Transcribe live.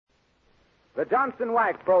the Johnson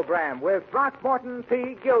Wax Program with Throckmorton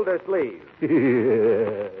P. Gildersleeve. The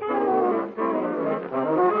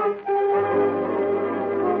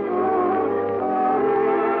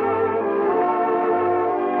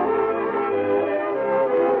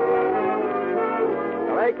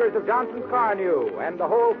makers of Johnson's Car New and the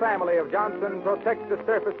whole family of Johnson Protect the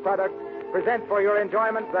Surface products present for your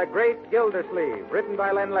enjoyment The Great Gildersleeve, written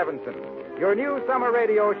by Len Levinson. Your new summer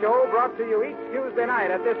radio show brought to you each Tuesday night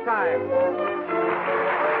at this time.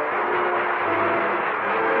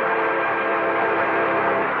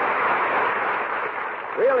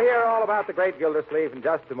 We'll hear all about The Great Gildersleeve in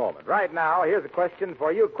just a moment. Right now, here's a question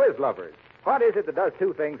for you quiz lovers. What is it that does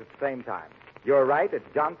two things at the same time? You're right, it's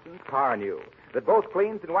Johnson's Car New, that both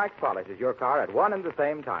cleans and wax polishes your car at one and the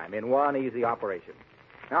same time in one easy operation.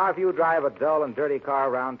 Now, if you drive a dull and dirty car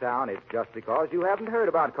around town, it's just because you haven't heard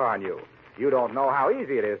about Car New. You don't know how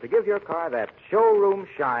easy it is to give your car that showroom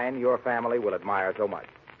shine your family will admire so much.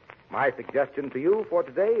 My suggestion to you for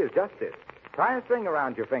today is just this. Tie a string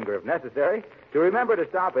around your finger if necessary to remember to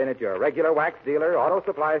stop in at your regular wax dealer, auto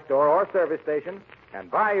supply store, or service station and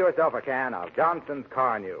buy yourself a can of Johnson's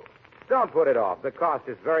Car New. Don't put it off. The cost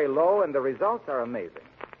is very low and the results are amazing.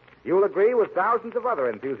 You'll agree with thousands of other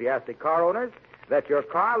enthusiastic car owners that your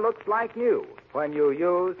car looks like new when you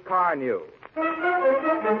use Car New.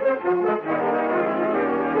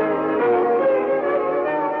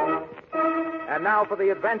 And now for the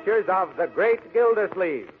adventures of the Great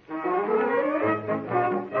Gildersleeve.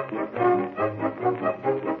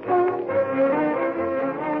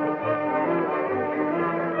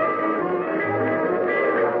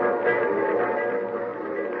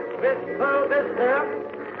 Wistful Vista,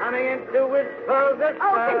 coming into Wistful Vista.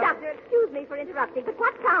 Oh, conductor, excuse me for interrupting, but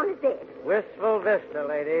what town is this? Wistful Vista,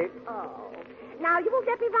 lady. Oh. Now, you won't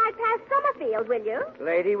let me ride past Summerfield, will you?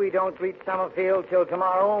 Lady, we don't reach Summerfield till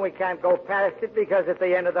tomorrow, and we can't go past it because it's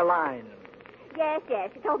the end of the line. Yes, you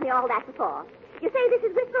told me all that before. You say this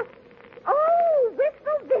is Wistful... Oh,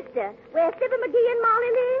 Wistful Vista, where Fibber McGee and Molly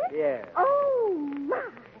live? Yes. Oh, my.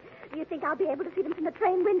 Do you think I'll be able to see them from the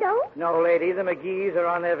train window? No, lady, the McGees are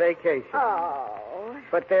on their vacation. Oh.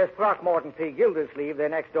 But there's Throckmorton P. Gildersleeve, their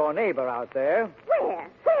next-door neighbor out there. Where?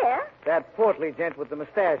 That portly gent with the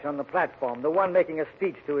mustache on the platform, the one making a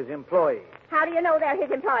speech to his employees. How do you know they're his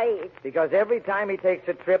employees? Because every time he takes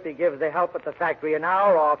a trip, he gives the help at the factory an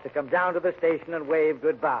hour off to come down to the station and wave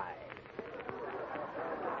goodbye.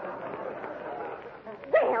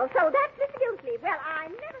 Well, so that's Mr. Gildersleeve. Well, I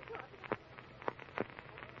never thought...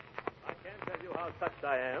 I can't tell you how touched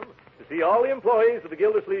I am to see all the employees of the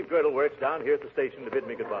Gildersleeve Girdle Works down here at the station to bid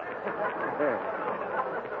me goodbye.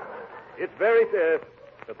 It's very...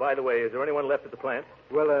 by the way, is there anyone left at the plant?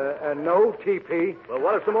 Well, no, TP. Well,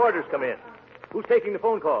 what if some orders come in? Who's taking the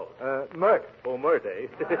phone calls? Mert. Oh, Mert, eh?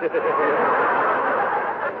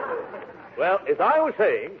 Well, as I was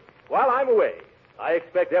saying, while I'm away, I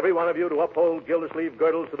expect every one of you to uphold Gildersleeve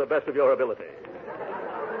girdles to the best of your ability.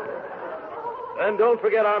 And don't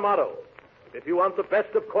forget our motto. If you want the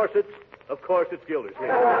best of corsets, of course it's Gildersleeve.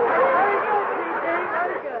 Very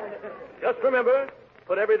good. Just remember,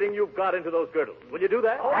 put everything you've got into those girdles. Will you do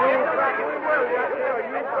that? Oh, yes, we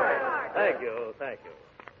will. Thank you.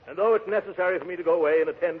 And though it's necessary for me to go away and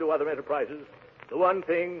attend to other enterprises, the one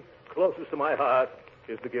thing closest to my heart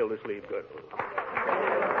is the Gildersleeve girdle.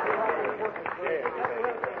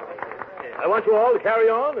 I want you all to carry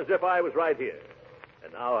on as if I was right here.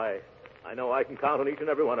 And now I know I can count on each and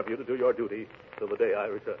every one of you to do your duty till the day I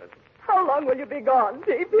return. How long will you be gone,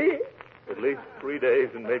 T.P.? At least 3 days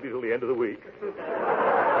and maybe till the end of the week.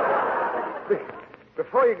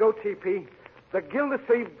 Before you go, TP, the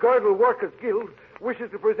Gildersleeve Girdle Workers Guild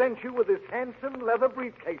wishes to present you with this handsome leather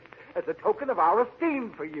briefcase as a token of our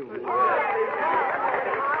esteem for you.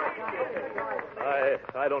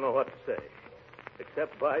 I don't know what to say.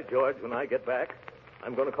 Except, by George, when I get back,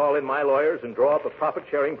 I'm going to call in my lawyers and draw up a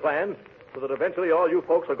profit-sharing plan so that eventually all you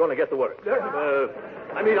folks are going to get the work.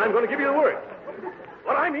 I'm going to give you the work.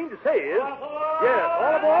 What I mean to say is... Yes,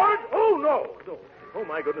 all aboard? Oh, no. Oh,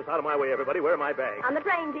 my goodness, out of my way, everybody. Where are my bags? On the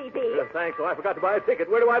train, T.P. Thanks. Oh, I forgot to buy a ticket.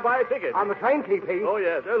 Where do I buy a ticket? On the train, TP. Oh,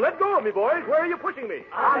 yes. Let go of me, boys. Where are you pushing me?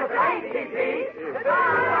 On the train, TP.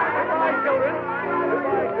 Goodbye, children.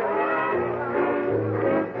 Goodbye, children.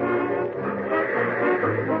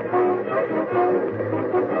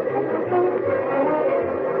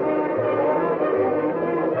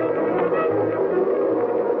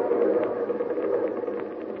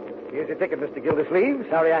 Here's your ticket, Mr. Gildersleeve.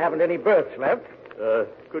 Sorry I haven't any berths left.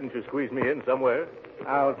 Couldn't you squeeze me in somewhere?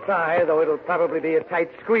 I'll try, though it'll probably be a tight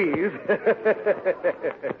squeeze.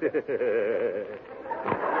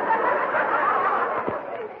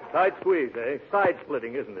 Tight squeeze, eh? Side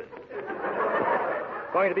splitting, isn't it?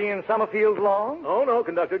 Going to be in Summerfield long? Oh, no,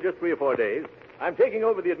 conductor, just 3 or 4 days. I'm taking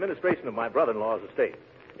over the administration of my brother-in-law's estate.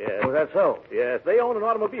 Yes. Oh, that's so? Yes, they own an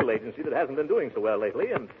automobile agency that hasn't been doing so well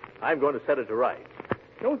lately, and I'm going to set it to rights.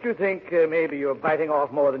 Don't you think maybe you're biting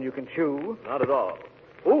off more than you can chew? Not at all.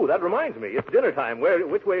 Oh, that reminds me. It's dinner time.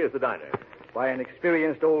 Which way is the diner? Why, an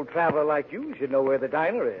experienced old traveler like you should know where the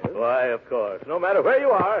diner is. Why, of course. No matter where you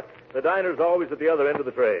are, the diner's always at the other end of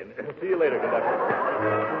the train. See you later, conductor.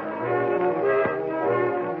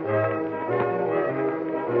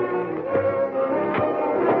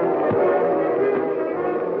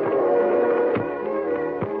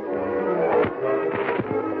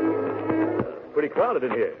 Pretty crowded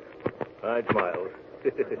in here. I smiled.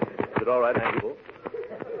 Is it all right, Angular?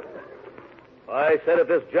 I said if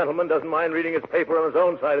this gentleman doesn't mind reading his paper on his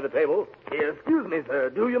own side of the table. Excuse me, sir.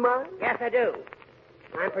 Do you mind? Yes, I do.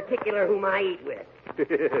 I'm particular whom I eat with.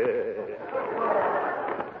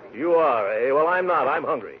 You are, eh? Well, I'm not. I'm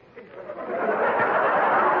hungry.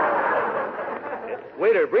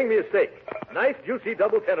 Waiter, bring me a steak. Nice, juicy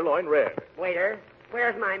double tenderloin, rare. Waiter,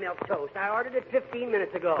 where's my milk toast? I ordered it 15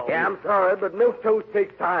 minutes ago. Yeah, I'm sorry, but milk toast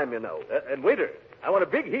takes time, you know. And waiter, I want a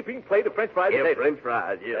big heaping plate of French fried potatoes. French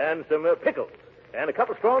fries, yeah. And some pickles. And a cup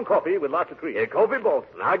of strong coffee with lots of cream. Yeah, coffee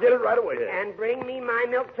Boston. I'll get it right away. And bring me my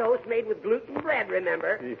milk toast made with gluten bread,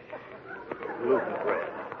 remember? Gluten bread.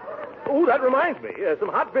 Oh, that reminds me. Some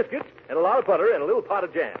hot biscuits and a lot of butter and a little pot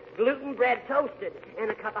of jam. Gluten bread toasted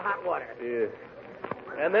and a cup of hot water. Yeah.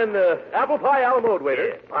 And then apple pie a la mode, waiter.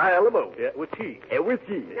 Yeah, pie a la mode. Yeah, with cheese. Yeah, with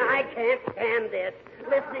cheese. I can't stand this.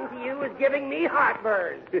 Listening to you is giving me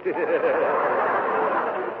heartburn. It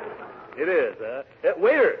is,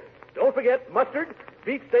 waiter, don't forget mustard,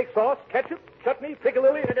 beefsteak sauce, ketchup, chutney,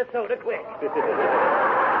 piccalilli, And a soda quick.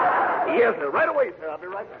 Yes, sir. Right away, sir. I'll be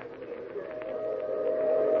right back.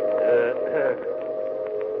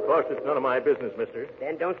 Of course, it's none of my business, mister.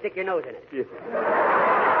 Then don't stick your nose in it. Yeah.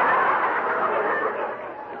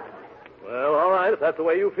 Well, all right, if that's the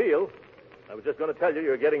way you feel. I was just going to tell you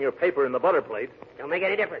you're getting your paper in the butter plate. Don't make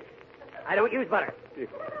any difference. I don't use butter.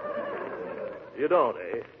 You don't,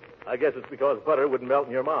 eh? I guess it's because butter wouldn't melt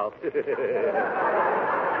in your mouth. Yeah.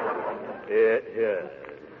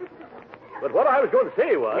 But what I was going to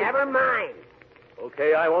say was... Never mind.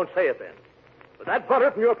 Okay, I won't say it then. But that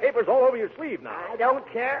butter from your paper's all over your sleeve now. I don't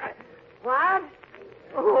care. What?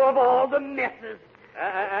 Oh, of all the messes.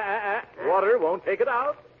 Water won't take it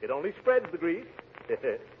out. It only spreads the grease.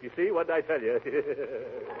 You see, what did I tell you?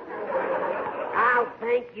 I'll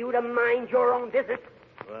thank you to mind your own business.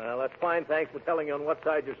 Well, that's fine. Thanks for telling you on what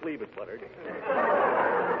side your sleeve is buttered.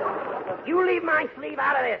 You leave my sleeve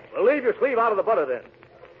out of this. Well, leave your sleeve out of the butter, then.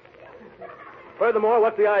 Furthermore,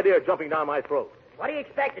 what's the idea of jumping down my throat? What do you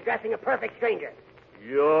expect addressing a perfect stranger?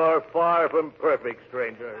 You're far from perfect,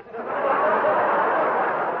 stranger.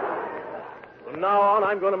 From now on,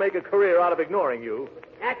 I'm going to make a career out of ignoring you.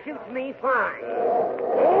 That suits me fine.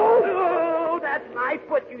 Oh, that's my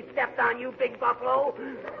foot you stepped on, you big buffalo.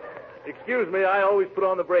 Excuse me, I always put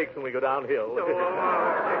on the brakes when we go downhill.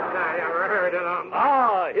 I ever heard of them.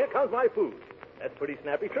 Here comes my food. That's pretty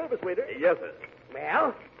snappy service, waiter. Yes, sir.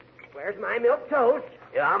 Well, where's my milk toast?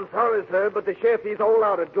 Yeah, I'm sorry, sir, but the chef, he's all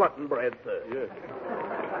out of glutton bread, sir. Yes.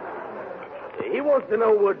 He wants to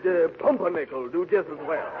know would pumpernickel do just as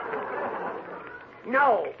well.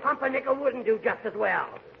 No, pumpernickel wouldn't do just as well.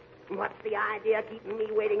 What's the idea keeping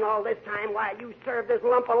me waiting all this time while you serve this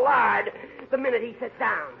lump of lard the minute he sits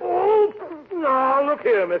down? Oh, no, look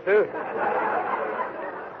here, mister.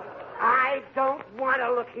 I don't want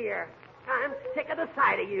to look here. I'm sick of the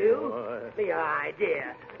sight of you. The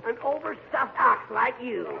idea. An overstuffed ox like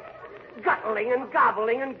you. Guttling and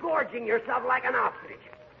gobbling and gorging yourself like an ostrich.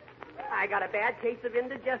 I got a bad case of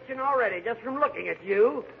indigestion already just from looking at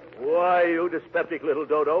you. Why, you dyspeptic little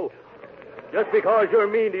dodo. Just because you're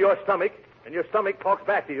mean to your stomach and your stomach talks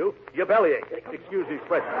back to you, your bellyache. Excuse the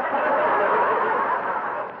expression.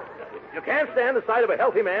 You can't stand the sight of a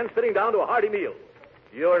healthy man sitting down to a hearty meal.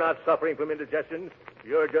 You're not suffering from indigestion.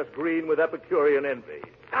 You're just green with Epicurean envy.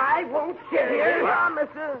 I won't sit here.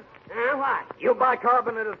 mister. What? You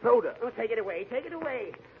bicarbonated soda. Oh, take it away. Take it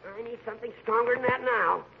away. I need something stronger than that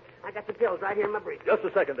now. I got the bills right here in my briefcase. Just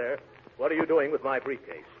a second there. What are you doing with my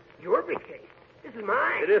briefcase? Your briefcase? This is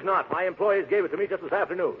mine. It is not. My employees gave it to me just this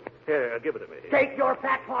afternoon. Here, give it to me. Take your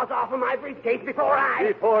fat paws off of my briefcase before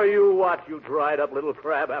I... Before you what, you dried up little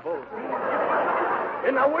crab apple?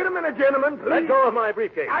 And now, wait a minute, gentlemen, please. Let go of my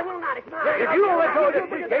briefcase. I will not. It's mine. If you don't let go of this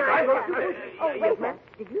briefcase, I'm going to... Oh, wait a minute.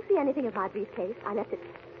 Did you see anything of my briefcase? I left it.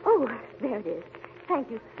 Oh, there it is. Thank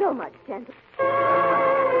you so much, gentlemen.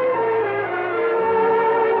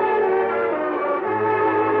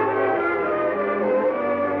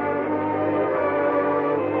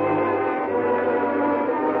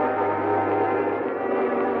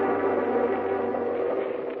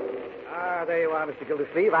 Mr.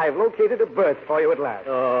 Gildersleeve. I've located a berth for you at last.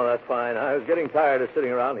 Oh, that's fine. I was getting tired of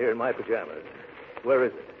sitting around here in my pajamas. Where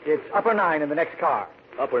is it? It's upper 9 in the next car.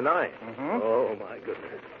 Upper 9? Mhm. Oh, my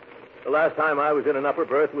goodness. The last time I was in an upper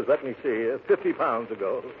berth was, let me see, 50 pounds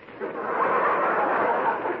ago.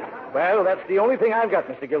 Well, that's the only thing I've got,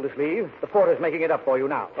 Mr. Gildersleeve. The porter's making it up for you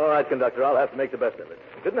now. All right, conductor, I'll have to make the best of it.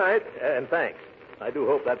 Good night, and thanks. I do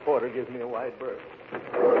hope that porter gives me a wide berth.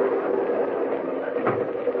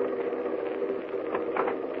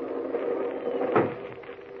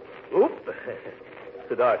 Oop. It's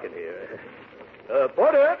so dark in here.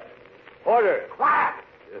 Porter! Porter! Quiet!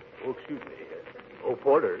 Oh, excuse me. Oh,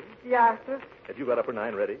 Porter, Yes, sir. have you got upper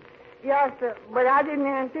 9 ready? Yes, sir. But I didn't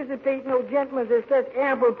anticipate no gentlemen to such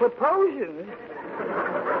ample proportions.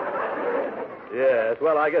 Yes,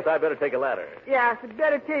 well, I guess I better take a ladder. Yes,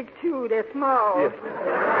 better take 2. They're small. Yes.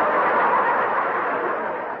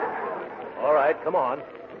 All right, come on.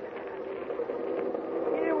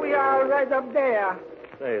 Here we are right up there.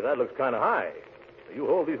 Say, that looks kind of high. You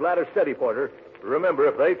hold these ladders steady, Porter. Remember,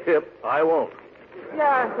 if they tip, I won't.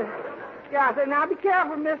 Yes, sir. Yes, sir. Now be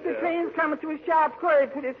careful, mister. Yeah. Train's coming to a sharp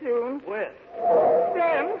curve pretty soon. When?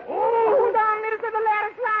 Then. Oh! Hold on, mister. The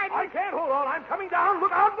ladder sliding. I can't hold on. I'm coming down.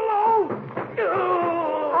 Look out below.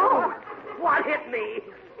 Oh, what hit me?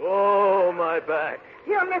 Oh, my back.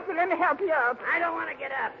 Here, mister, let me help you up. I don't want to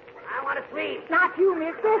get up. I want to sleep. Not you,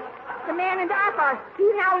 mister. The man in the upper.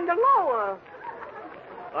 He's now in the lower.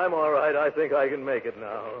 I'm all right. I think I can make it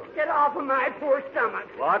now. Get off of my poor stomach.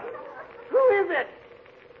 What? Who is it?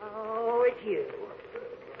 Oh, it's you.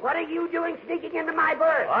 What are you doing sneaking into my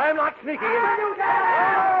berth? I'm not sneaking in.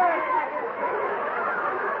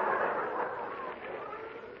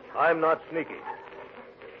 I'm not sneaking.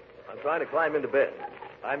 I'm trying to climb into bed.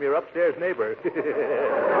 I'm your upstairs neighbor. Isn't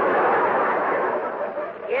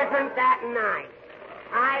that nice?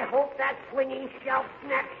 I hope that swinging shelf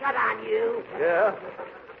snaps shut on you. Yeah?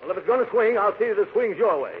 Well, if it's going to swing, I'll see that it swings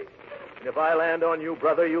your way. And if I land on you,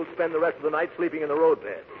 brother, you'll spend the rest of the night sleeping in the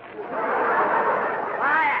roadbed.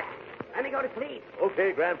 Quiet. Let me go to sleep.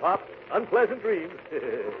 Okay, Grandpop. Unpleasant dreams.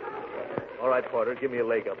 All right, Porter, give me a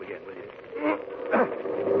leg up again, will you?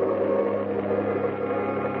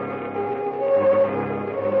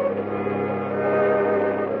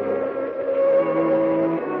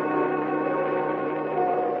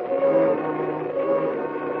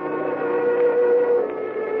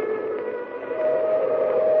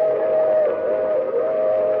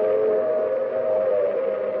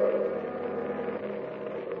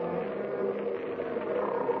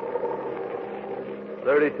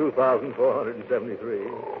 32,473.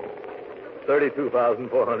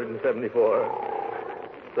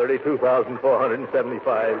 32,474.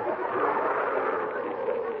 32,475.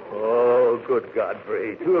 Oh, good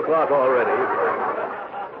Godfrey. 2 o'clock already.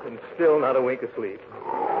 And still not a wink of sleep.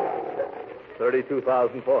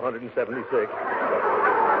 32,476.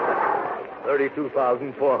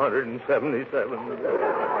 32,477.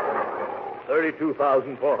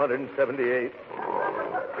 32,478.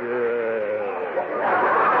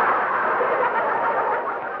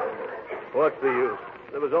 What's the use?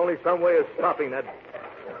 There was only some way of stopping that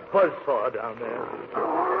buzzsaw down there.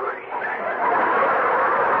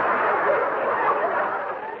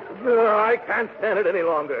 I can't stand it any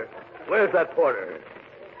longer. Where's that porter?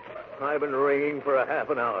 I've been ringing for a half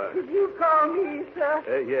an hour. Did you call me, sir?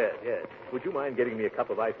 Yes. Would you mind getting me a cup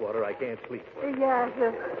of ice water? I can't sleep. Yes,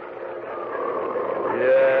 sir.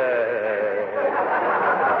 Yeah.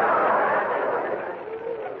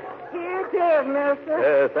 Here it is,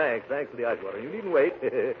 mister. Thanks for the ice water. You needn't wait.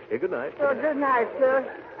 Good night. Oh, good night, sir.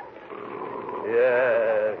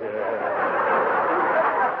 Yeah.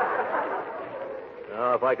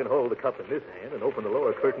 Now, if I can hold the cup in this hand and open the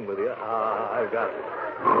lower curtain with the... I've got it.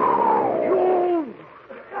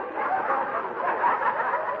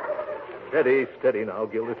 Steady now,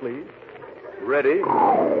 Gildersleeve. Ready.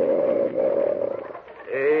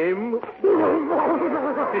 Aim.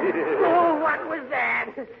 Oh, what was that?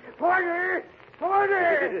 Porter!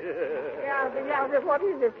 Yeah, what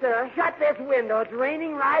is it, sir? Shut this window. It's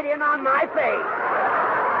raining right in on my face.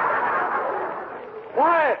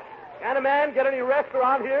 Quiet! Can a man get any rest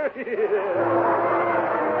around here?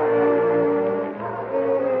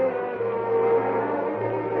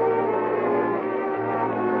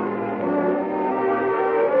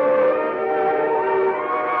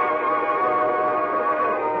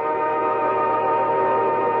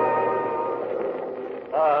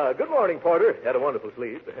 Good morning, Porter. Had a wonderful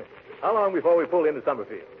sleep. How long before we pull into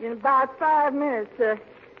Summerfield? In about 5 minutes, sir.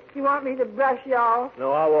 You want me to brush you off?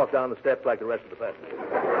 No, I'll walk down the steps like the rest of the passengers.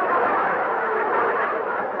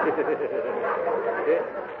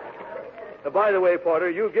 By the way, Porter,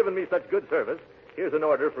 you've given me such good service. Here's an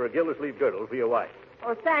order for a Gildersleeve girdle for your wife.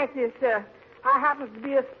 Oh, thank you, sir. I happen to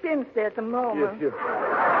be a spinster at the moment. Yes.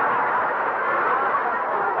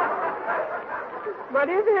 But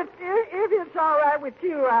if it's all right with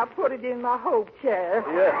you, I'll put it in my hope chair.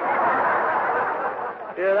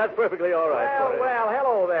 Yeah, that's perfectly all right, Porter. Well,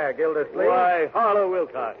 hello there, Gildersleeve. Why, Harlow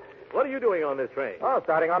Wilcox. What are you doing on this train? Oh,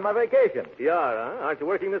 starting on my vacation. You are, huh? Aren't you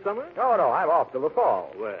working this summer? No, I'm off till the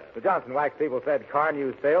fall. Well. The Johnson Wax people said car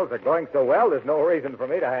news sales are going so well, there's no reason for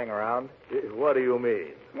me to hang around. What do you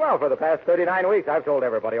mean? Well, for the past 39 weeks, I've told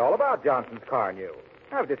everybody all about Johnson's car news.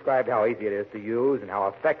 I've described how easy it is to use and how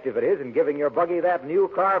effective it is in giving your buggy that new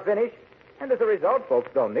car finish. And as a result,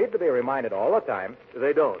 folks don't need to be reminded all the time.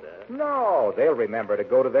 They don't, huh? No, they'll remember to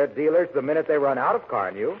go to their dealers the minute they run out of car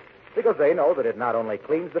new, because they know that it not only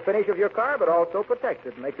cleans the finish of your car, but also protects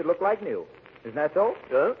it and makes it look like new. Isn't that so?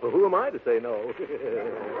 Well, who am I to say no?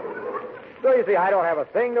 So you see, I don't have a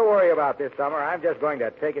thing to worry about this summer. I'm just going to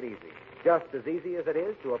take it easy. Just as easy as it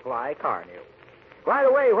is to apply car new. By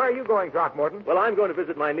the way, where are you going, Throckmorton? Well, I'm going to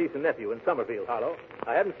visit my niece and nephew in Summerfield, Harlow.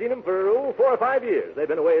 I haven't seen them for 4 or 5 years. They've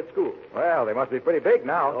been away at school. Well, they must be pretty big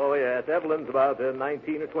now. Oh, yes. Evelyn's about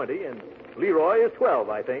 19 or 20, and Leroy is 12,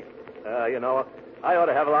 I think. I ought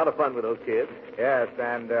to have a lot of fun with those kids. Yes,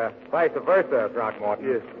 and vice versa, Throckmorton.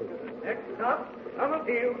 Yes. Next up,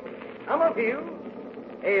 Summerfield. Summerfield.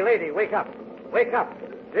 Hey, lady, wake up. Wake up.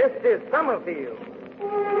 This is Summerfield.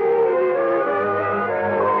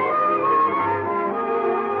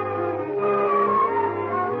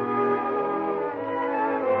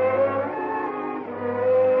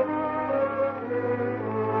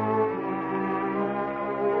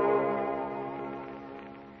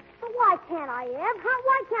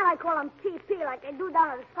 Why can't I call him TP like they do down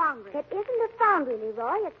at the foundry? It isn't a foundry,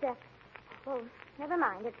 Leroy. It's a... Oh, never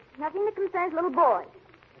mind. It's nothing that concerns little boys.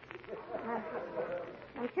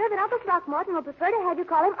 I'm sure that Uncle Throckmorton will prefer to have you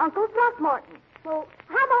call him Uncle Throckmorton. Well,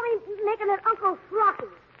 how about me making it Uncle Throcky?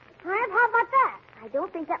 Grant, how about that? I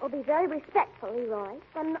don't think that will be very respectful, Leroy.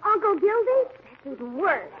 Then Uncle Gildy? That's even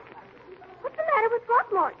worse. What's the matter with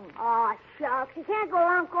Throckmorton? Oh, shucks. You can't go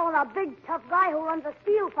around calling a big, tough guy who runs a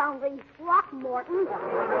steel foundry Throckmorton.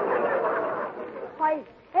 Why,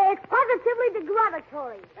 it's positively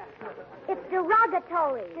derogatory. It's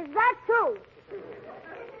derogatory. Is that true?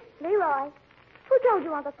 Leroy, who told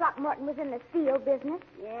you Uncle Throckmorton was in the steel business?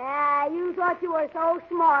 Yeah, you thought you were so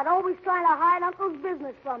smart, always trying to hide Uncle's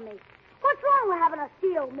business from me. What's wrong with having a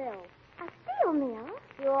steel mill? A steel mill?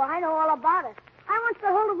 Sure, I know all about it. I once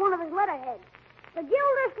got hold of one of his letterheads. The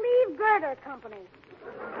Gildersleeve Girder Company.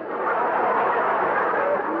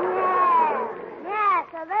 Yeah,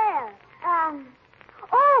 so there.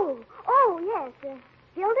 Yes.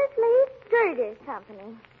 Gildersleeve Girder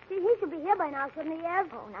Company. See, he should be here by now, shouldn't he,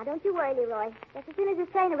 Ev? Oh, now, don't you worry, Leroy. Just as soon as his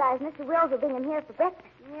train arrives, Mr. Wills will bring him here for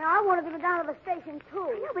breakfast. Yeah, I wanted to go down to the station,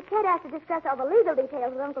 too. I know, but Ted has to discuss all the legal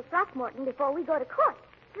details with Uncle Throckmorton before we go to court.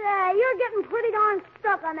 Say, you're getting pretty darn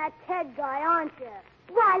stuck on that Ted guy, aren't you?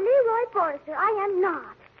 Why, Leroy Forrester, I am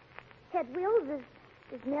not. Ted Wills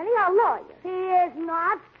is merely our lawyer. He is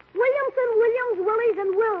not. Williamson, Williams, Willies,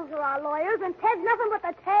 and Wills are our lawyers, and Ted's nothing but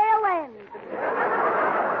the tail end.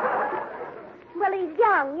 Well, he's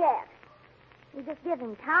young yet. You just give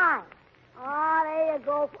him time. Ah, there you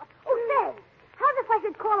go. Oh, say, how's if I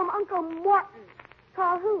should call him Uncle Morton?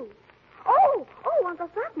 Call who? Oh, Uncle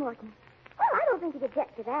Throckmorton. Well, I don't think he'd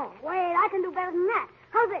object to that. Wait, I can do better than that.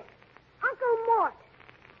 How's this? Uncle Mort.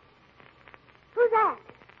 Who's that?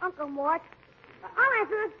 Uncle Mort. I'll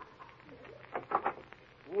answer it.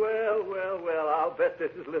 Well, I'll bet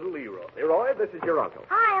this is little Leroy. Leroy, this is your uncle.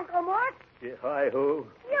 Hi, Uncle Mort. Yeah, hi, who?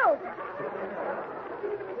 You,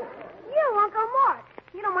 Uncle Mort.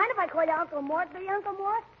 You don't mind if I call you Uncle Mort, do you, Uncle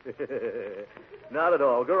Mort? Not at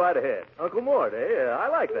all. Go right ahead. Uncle Mort, eh? I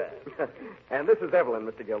like that. And this is Evelyn,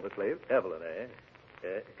 Mr. Gildersleeve. Evelyn, eh?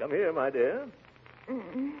 Come here, my dear.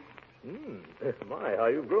 My, how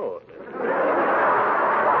you've grown.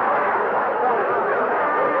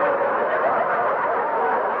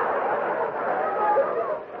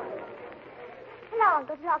 Hello,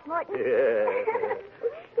 Uncle Throckmorton. Yeah.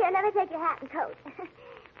 Here, let me take your hat and coat.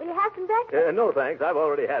 Will you have some breakfast? No, thanks. I've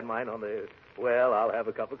already had mine on the... Well, I'll have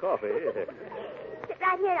a cup of coffee. Sit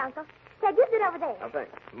right here, Uncle. Ted, you sit over there. Oh,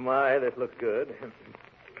 thanks. My, this looks good.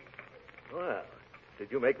 Well,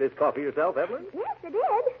 did you make this coffee yourself, Evelyn? Yes, I did.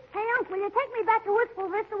 Hey, Uncle, will you take me back to Wistful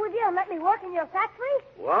Vista with you and let me work in your factory?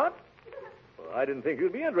 What? Well, I didn't think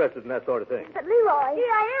you'd be interested in that sort of thing. But, Leroy...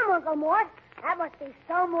 Here I am, Uncle Mort. That must be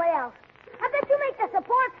somewhere else. I bet you make the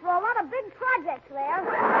supports for a lot of big projects there.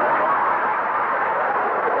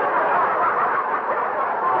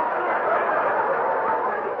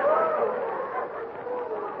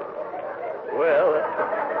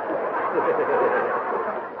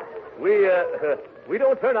 We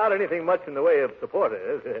don't turn out anything much in the way of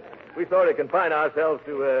supporters. We sort of confine ourselves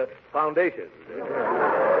to foundations.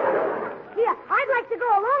 Yeah, I'd like to go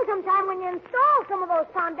along sometime when you install some of those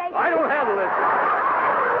foundations. I don't handle this.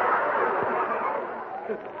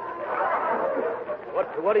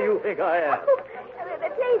 What do you think I am?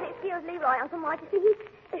 Please excuse Leroy, Uncle Mort. You see,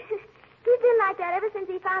 he's been like that ever since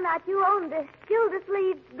he found out you owned the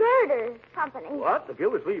Gildersleeve Girder Company. What? The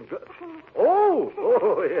Gildersleeve? Oh,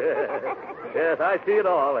 yes. Yes, I see it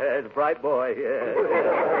all. Yes, bright boy. Yes.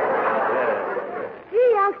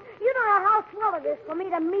 Gee, Uncle, you don't know how swell it is for me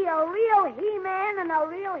to meet a real He-Man in a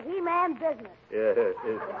real He-Man business. Yes,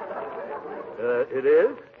 it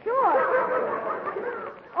is?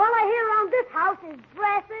 Sure. All I hear around this house is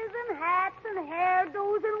dresses and hats and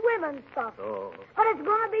hairdos and women's stuff. Oh. But it's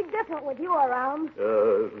going to be different with you around.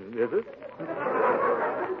 Is it?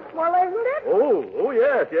 Well, isn't it? Oh,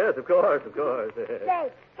 yes, of course. Say,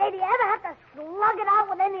 do you ever have to slug it out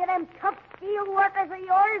with any of them tough steel workers of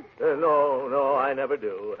yours? No, I never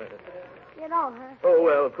do. You don't, huh? Oh,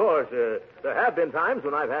 well, of course. There have been times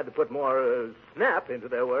when I've had to put more snap into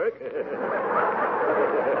their work.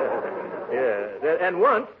 Yeah, and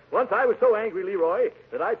once I was so angry, Leroy,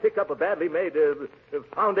 that I picked up a badly made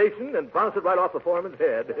foundation and bounced it right off the foreman's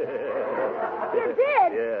head. You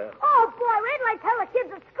did? Yeah. Oh, boy, wait till I tell the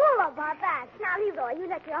kids at school about that. Now, Leroy, you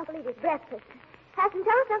let your uncle eat his breakfast. Have some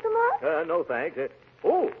toast, Uncle Mort? No, thanks.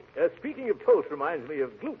 Speaking of toast reminds me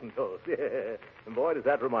of gluten toast. Yeah. And boy, does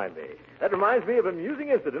that remind me. That reminds me of an amusing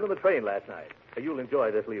incident on the train last night. You'll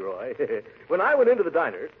enjoy this, Leroy. When I went into the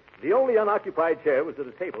diner, the only unoccupied chair was at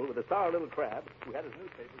a table with a sour little crab who had his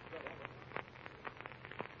newspaper spread out.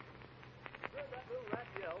 Heard that little rat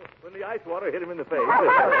yell when the ice water hit him in the face.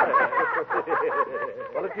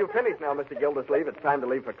 Well, if you've finished now, Mr. Gildersleeve, it's time to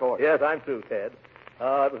leave for court. Yes, I'm through, Ted.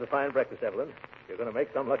 It was a fine breakfast, Evelyn. You're going to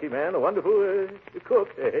make some lucky man a wonderful cook.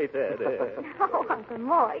 Hey, Ted. Oh, Uncle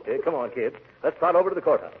Mort. Come on, kid. Let's trot over to the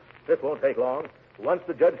courthouse. This won't take long. Once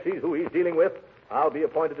the judge sees who he's dealing with, I'll be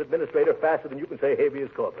appointed administrator faster than you can say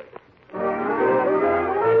habeas corpus.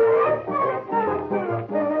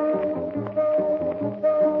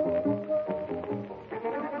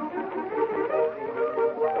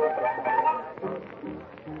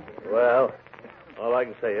 Well, all I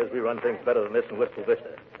can say is we run things better than this in Wistful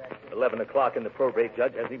Vista. 11 o'clock and the probate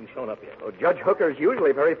judge hasn't even shown up yet. Oh, Judge Hooker's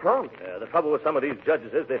usually very prompt. The trouble with some of these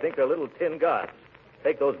judges is they think they're little tin gods.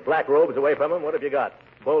 Take those black robes away from them, what have you got?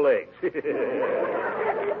 Bow legs. That's a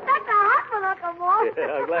hot one, Uncle Mort.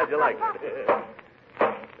 Yeah, I'm glad you like it.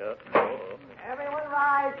 Everyone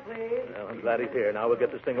rise, please. Well, I'm glad he's here. Now we'll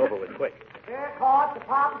get this thing over with quick. Fair court,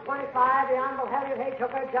 Department 25, the Honorable Henry H.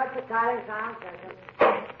 Hooker, Judge presiding, sound session.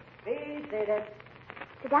 Please seated.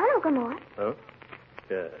 Sit down, Uncle Mort. Huh?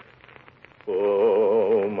 Yeah.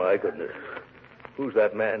 Oh, my goodness. Who's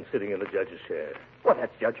that man sitting in the judge's chair? Well,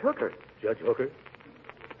 that's Judge Hooker. Judge Hooker?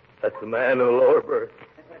 That's the man in the lower berth.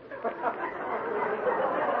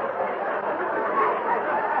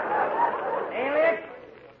 Alias?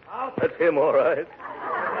 That's him, all right.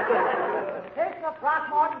 Petition of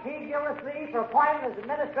Throckmorton T. Gildersleeve for appointment as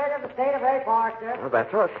administrator of the state of A. Forester. Well,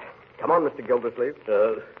 that's us. Come on, Mr. Gildersleeve.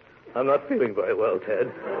 I'm not feeling very well,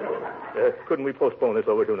 Ted. Couldn't we postpone this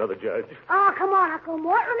over to another judge? Oh, come on, Uncle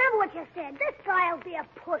Mort. Remember what you said. This guy'll be a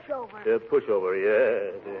pushover. Pushover,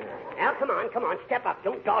 yeah. Now, come on. Step up.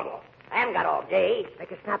 Don't dawdle. I haven't got all day.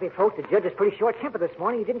 Make a snappy, folks. The judge is pretty short-tempered this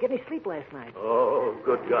morning. He didn't get any sleep last night. Oh,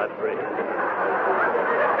 good Godfrey.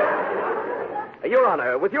 Your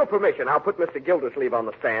Honor, with your permission, I'll put Mr. Gildersleeve on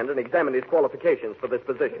the stand and examine his qualifications for this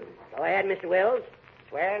position. Go ahead, Mr. Wills.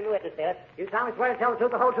 Swear in the witness there. You solemnly swear to tell the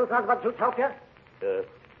truth, the whole truth, nothing but the truth, help you?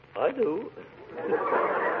 I do.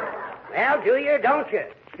 Well, do you or don't you?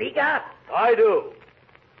 Speak up. I do.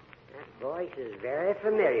 That voice is very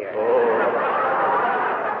familiar. Oh.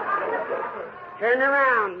 Turn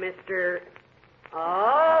around, Mr.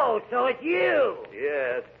 Oh, so it's you.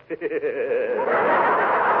 Yes.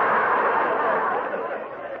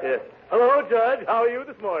 Yes. Hello, Judge. How are you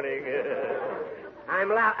this morning?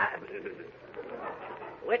 I'm allowed.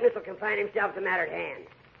 Witness will confine himself to the matter at hand.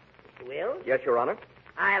 Mr. Wills? Yes, Your Honor.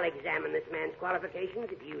 I'll examine this man's qualifications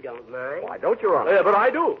if you don't mind. Why don't, Your Honor? But I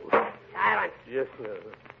do. Silence. Yes, sir.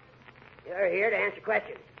 You're here to answer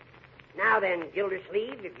questions. Now then,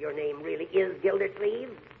 Gildersleeve, if your name really is Gildersleeve,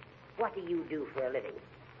 what do you do for a living?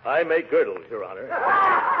 I make girdles, Your Honor.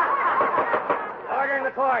 Order in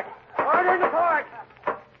the court. Order in the court.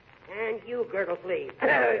 And you, Gildersleeve.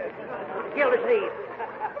 Gildersleeve.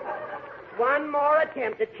 One more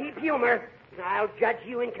attempt at cheap humor, I'll judge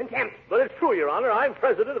you in contempt. But it's true, Your Honor. I'm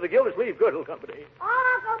president of the Gildersleeve Girdle Company.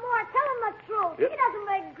 Oh, Uncle Mort, tell him the truth. Yep. He doesn't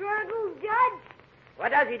make girdles, Judge.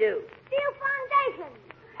 What does he do? Steel foundation.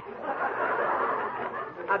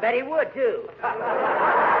 I bet he would, too.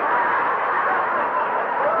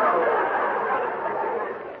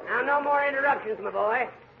 Now, no more interruptions, my boy.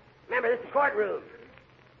 Remember, this is the courtroom.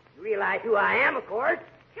 You realize who I am, of course.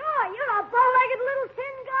 Sure, you're a bow-legged little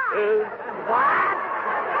tin guy. What?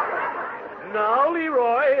 Now,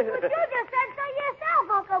 Leroy. But you just said so yourself,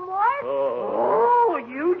 Uncle Mort. Oh,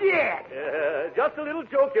 you did. Just a little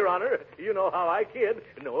joke, Your Honor. You know how I kid.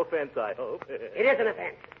 No offense, I hope. It is an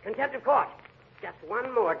offense. Contempt of court. Just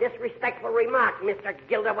one more disrespectful remark, Mr.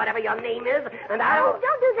 Gilder, whatever your name is, and I'll... Oh,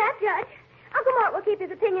 don't do that, Judge. Uncle Mort will keep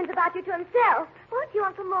his opinions about you to himself. Won't you,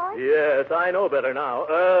 Uncle Mort? Yes, I know better now.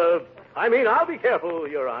 I'll be careful,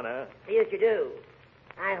 Your Honor. See as you do.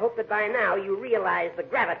 I hope that by now you realize the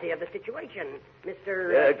gravity of the situation,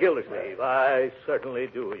 Mr. Gildersleeve, I certainly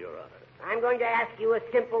do, Your Honor. I'm going to ask you a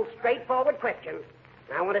simple, straightforward question.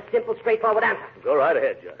 And I want a simple, straightforward answer. Go right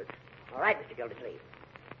ahead, Judge. All right, Mr. Gildersleeve.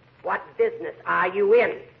 What business are you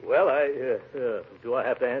in? Well, do I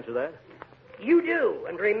have to answer that? You do,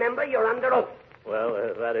 and remember, you're under oath. Well,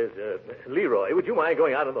 that is, Leroy, would you mind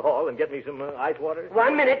going out in the hall and get me some ice water?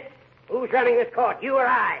 1 minute. Who's running this court, you or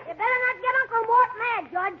I? You better not get Uncle Mort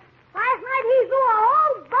mad, Judge. Last night he threw a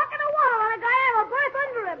whole bucket of water on a guy out of a berth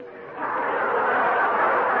under him.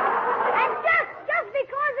 And just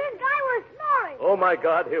because this guy was snoring. Oh, my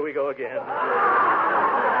God, here we go again.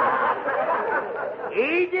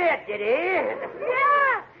 He did he?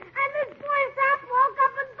 Yeah, and this poor sap woke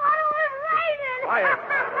up and thought it was raining. Quiet.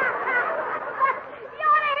 You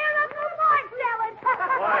ought to hear Uncle Mort tell it.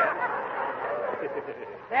 Quiet.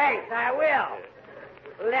 Thanks, I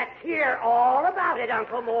will. Let's hear all about it,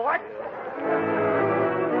 Uncle Mort.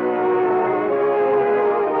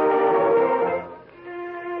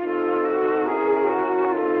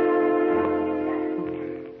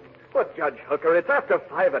 But, Judge Hooker, it's after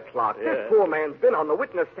 5 o'clock. Yeah. This poor man's been on the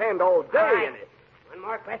witness stand all day. All right. And One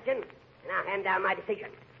more question, and I'll hand down my decision.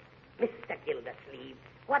 Mr. Gildersleeve,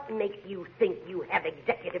 what makes you think you have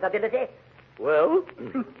executive ability? Well,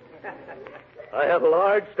 I have a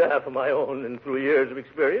large staff of my own, and through years of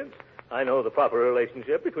experience, I know the proper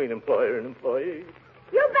relationship between employer and employee.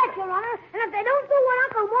 You bet, Your Honor. And if they don't do what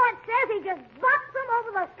Uncle Mort says, he just bops them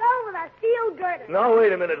over the skull with a steel girder. Now,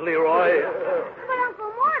 wait a minute, Leroy. But,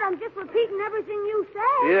 Uncle Mort, I'm just repeating everything you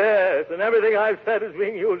say. Yes, and everything I've said is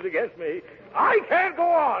being used against me. I can't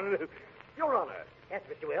go on. Your Honor, Yes,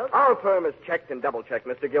 Mr. Wills? our firm has checked and double-checked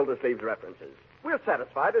Mr. Gildersleeve's references. We're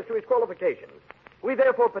satisfied as to his qualifications. We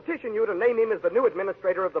therefore petition you to name him as the new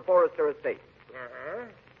administrator of the Forrester estate. Uh-huh.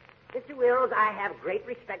 Mr. Wills, I have great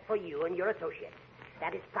respect for you and your associates.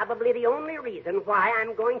 That is probably the only reason why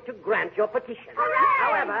I'm going to grant your petition.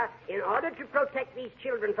 Hooray! However, in order to protect these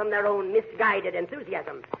children from their own misguided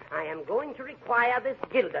enthusiasm, I am going to require this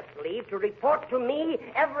Gildersleeve to report to me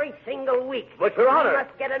every single week. But, Your Honor... He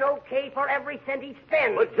must get an okay for every cent he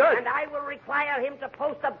spends. But, Judge... And I will require him to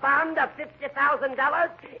post a bond of $50,000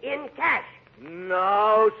 in cash.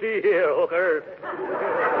 Now, see here, Hooker.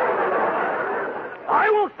 I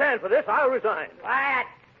won't stand for this. I'll resign. Quiet.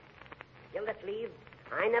 Gildersleeve,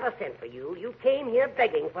 I never sent for you. You came here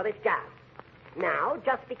begging for this job. Now,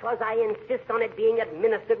 just because I insist on it being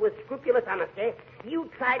administered with scrupulous honesty, you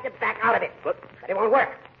tried to back out of it. But it won't work.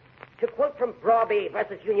 To quote from Brawby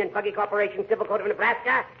versus Union Buggy Corporation, Civil Code of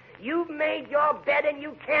Nebraska, you've made your bed and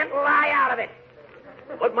you can't lie out of it.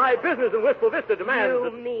 But my business in Wistful Vista demands...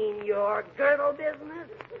 You mean your girdle business?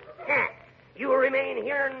 Heh. You will remain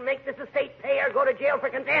here and make this estate pay or go to jail for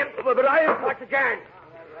contempt. But I... Court's adjourned.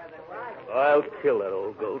 I'll kill that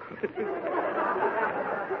old goat.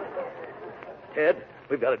 Ted,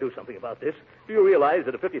 we've got to do something about this. Do you realize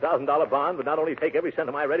that a $50,000 bond would not only take every cent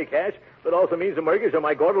of my ready cash, but also means the mortgage on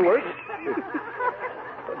my Gordon works?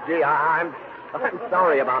 Gee, I'm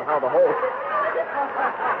sorry about how the whole...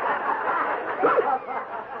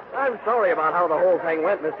 I'm sorry about how the whole thing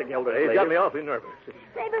went, Mr. Gildersleeve. He's got me awfully nervous.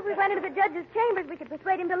 Maybe if we went into the judge's chambers, we could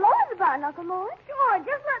persuade him to lower the bond, Uncle Mort. Sure,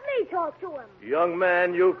 just let me talk to him. Young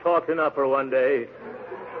man, you've talked enough for one day.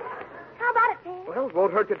 How about it, Ted? Well, it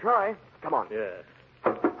won't hurt to try. Come on. Yes.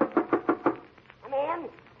 Come in.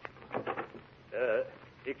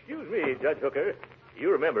 Excuse me, Judge Hooker.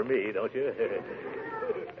 You remember me, don't you?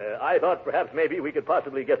 I thought perhaps maybe we could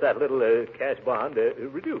possibly get that little cash bond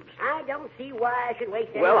reduced. I don't see why I should waste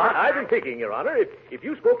any Well, more I've time. been thinking, Your Honor, if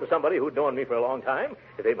you spoke to somebody who'd known me for a long time,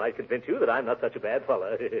 they might convince you that I'm not such a bad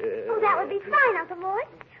fella. Oh, that would be fine, Uncle Mort.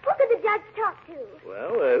 Who could the judge talk to?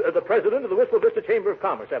 Well, the president of the Wistful Vista Chamber of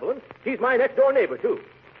Commerce, Evelyn. He's my next-door neighbor, too.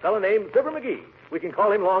 A fellow named Fibber McGee. We can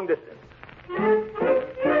call him long distance.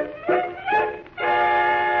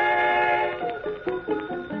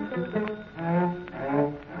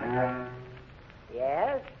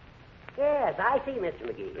 Yes, I see, Mr.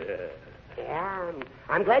 McGee. Yeah,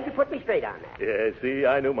 I'm glad you put me straight on that. Yeah, see,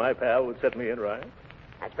 I knew my pal would set me in right.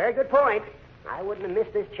 That's a very good point. I wouldn't have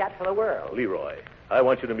missed this chat for the world. Leroy, I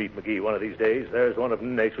want you to meet McGee one of these days. There's one of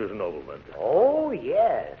nature's noblemen. Oh,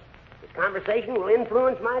 yes. This conversation will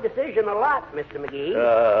influence my decision a lot, Mr.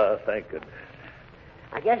 McGee. Thank goodness.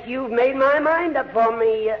 I guess you've made my mind up for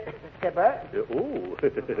me, Tipper. Ooh.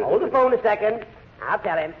 Hold the phone a second. I'll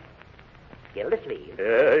tell him. Gildersleeve.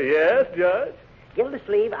 Yes, Judge?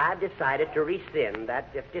 Gildersleeve, I've decided to rescind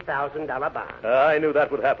that $50,000 bond. I knew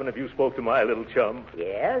that would happen if you spoke to my little chum.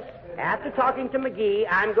 Yes. After talking to McGee,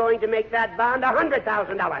 I'm going to make that bond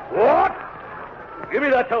 $100,000. What? Give me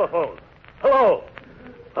that telephone. Hello?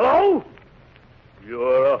 Hello?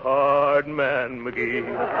 You're a hard man, McGee.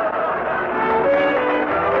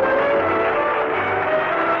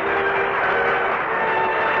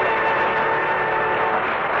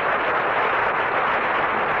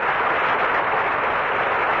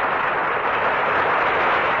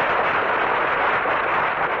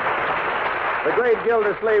 The Great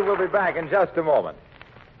Gildersleeve will be back in just a moment.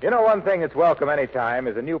 You know, one thing that's welcome any time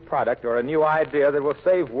is a new product or a new idea that will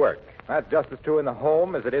save work. That's just as true in the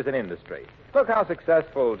home as it is in industry. Look how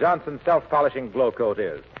successful Johnson's self-polishing glow coat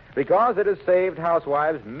is, because it has saved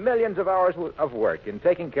housewives millions of hours of work in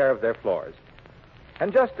taking care of their floors.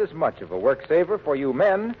 And just as much of a work saver for you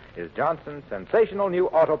men is Johnson's sensational new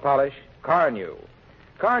auto polish, Car New.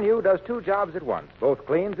 Car New does two jobs at once, both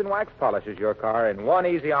cleans and wax polishes your car in one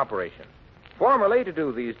easy operation. Formerly, to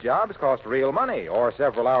do these jobs cost real money or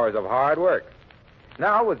several hours of hard work.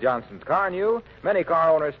 Now, with Johnson's Car New, many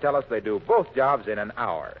car owners tell us they do both jobs in an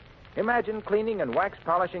hour. Imagine cleaning and wax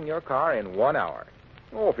polishing your car in 1 hour.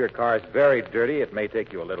 Oh, if your car is very dirty, it may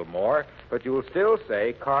take you a little more, but you'll still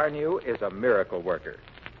say Car New is a miracle worker.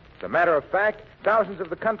 As a matter of fact, thousands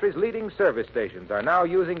of the country's leading service stations are now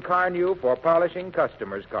using Car New for polishing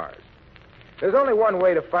customers' cars. There's only one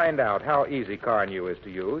way to find out how easy Car New is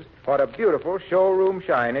to use, what a beautiful showroom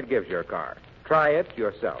shine it gives your car. Try it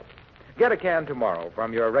yourself. Get a can tomorrow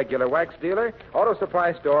from your regular wax dealer, auto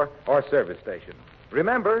supply store, or service station.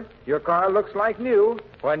 Remember, your car looks like new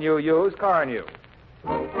when you use Car New.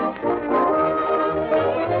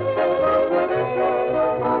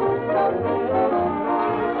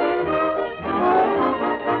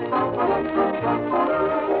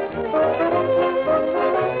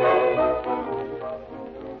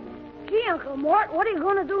 Uncle Mort, what are you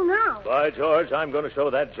going to do now? By George, I'm going to show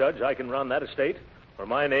that judge I can run that estate, or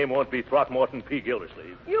my name won't be Throckmorton P.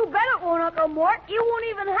 Gildersleeve. You bet it won't, Uncle Mort. You won't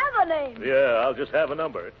even have a name. Yeah, I'll just have a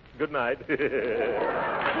number. Good night. This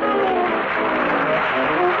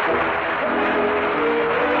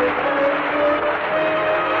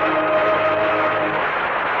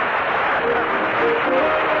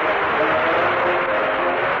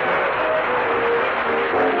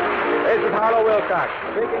is Harlow Wilcox,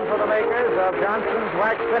 speaking for the makers of Johnson's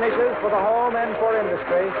Wax Finishes for the home and for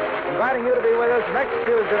industry, inviting you to be with us next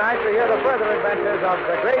Tuesday night to hear the further adventures of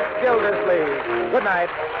the Great Gildersleeve. Good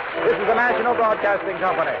night. This is the National Broadcasting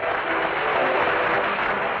Company.